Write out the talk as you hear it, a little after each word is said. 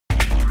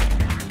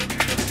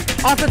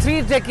After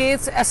 3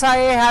 decades,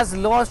 SIA has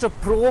launched a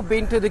probe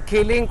into the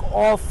killing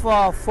of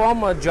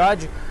former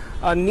Judge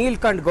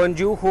Neelkanth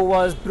Ganjoo, who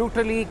was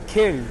brutally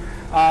killed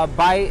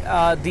by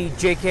the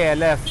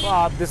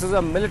JKLF. This is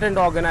a militant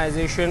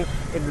organization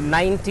in the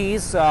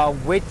 90s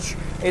which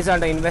is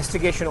under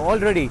investigation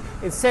already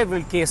in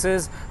several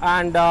cases,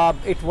 and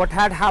what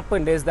had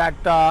happened is that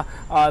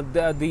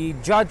the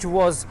judge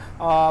was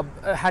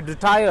had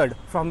retired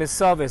from his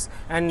service,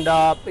 and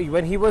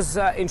when he was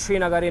in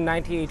Srinagar in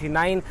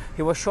 1989,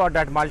 he was shot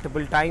at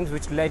multiple times,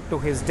 which led to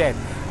his death.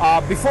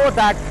 Before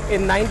that,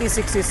 in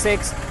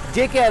 1966,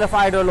 JKLF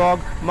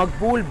ideologue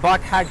Maqbool Butt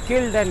had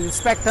killed an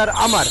Inspector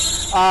Amar,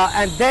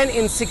 and then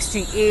in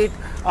 68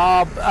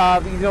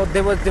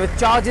 there were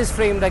charges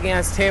framed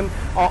against him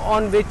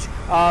on which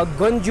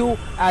Ganjoo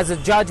as a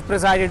judge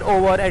presided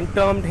over and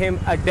termed him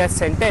a death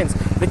sentence.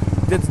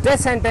 The death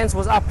sentence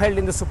was upheld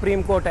in the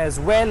Supreme Court as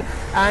well,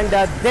 and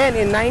then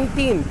in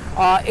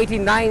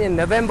 1989 in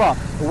November,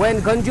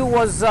 when Ganjoo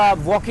was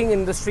walking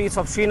in the streets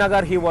of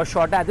Srinagar, he was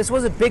shot at. This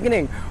was the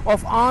beginning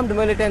of armed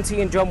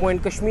militancy in Jammu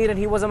and Kashmir, and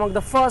he was among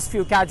the first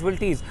few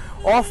casualties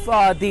of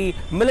the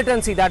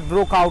militancy that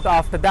broke out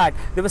after that.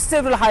 There were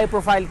several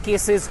high-profile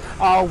cases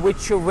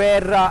which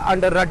were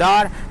under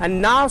radar,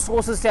 and now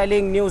sources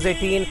telling News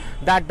 18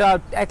 that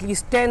at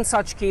least 10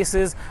 such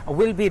cases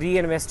will be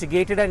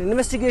reinvestigated, and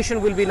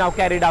investigation will be now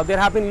carried out. There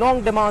have been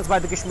long demands by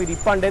the Kashmiri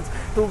Pandits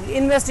to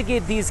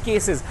investigate these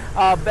cases,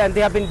 and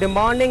they have been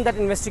demanding that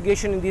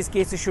investigation in these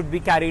cases should be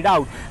carried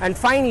out. And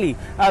finally,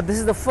 this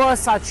is the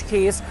first such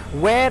case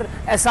where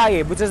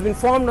SIA, which has been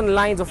formed on the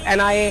lines of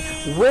NIA,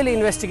 will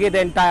investigate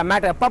the entire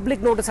matter.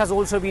 Public notice has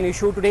also been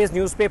issued. Today's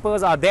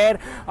newspapers are there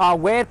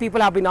where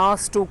people have been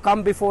asked to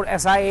come before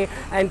SIA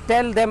and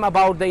tell them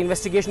about the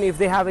investigation. If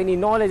they have any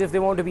knowledge, if they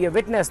want to be a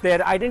witness,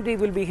 their identity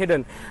will be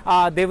hidden.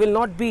 They will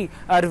not be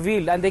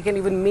revealed, and they can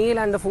even mail,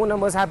 and the phone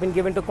numbers have been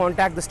given to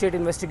contact the State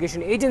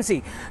Investigation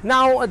Agency.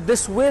 Now,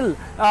 this will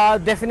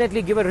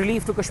definitely give a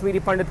relief to Kashmiri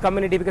Pandit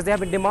community, because they have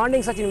been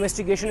demanding such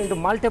investigation into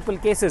multiple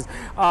cases.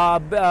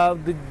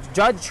 The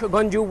Judge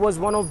Ganjoo was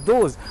one of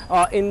those.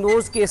 In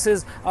those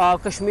cases,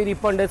 Kashmiri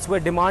Pandits were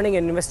demanding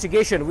an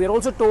investigation. We are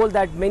also told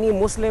that many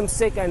Muslim,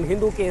 Sikh and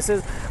Hindu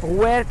cases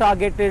were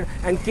targeted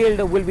and killed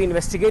will be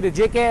investigated.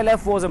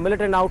 JKLF was a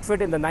militant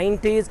outfit in the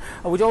 90s,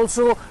 which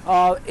also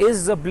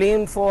is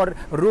blamed for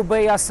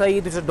Rubayya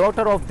Saeed, which is a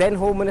daughter of then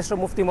Home Minister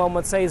Mufti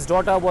Muhammad Saeed's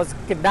daughter, was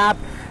kidnapped,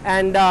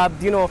 and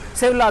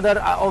several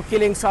other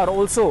killings are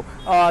also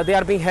they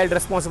are being held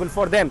responsible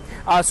for them.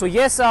 So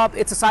yes,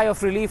 it's a sigh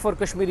of relief for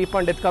Kashmiri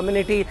Pandit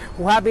community,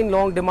 who have been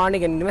long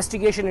demanding an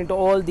investigation into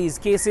all these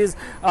cases.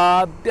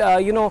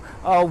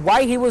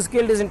 Why he was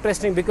killed is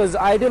interesting, because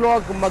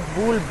ideologue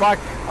Maqbool Butt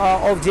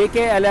of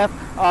JKLF,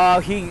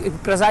 he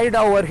presided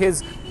over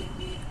his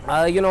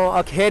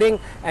a hearing,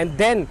 and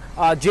then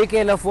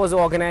JKLF was the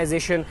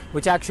organization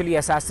which actually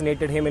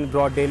assassinated him in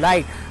broad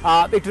daylight.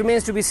 It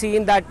remains to be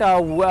seen that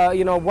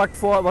what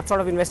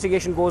sort of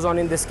investigation goes on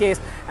in this case,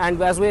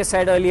 and as we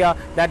said earlier,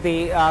 that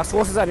the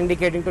sources are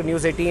indicating to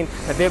News 18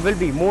 that there will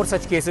be more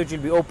such cases which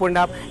will be opened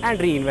up and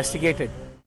re-investigated.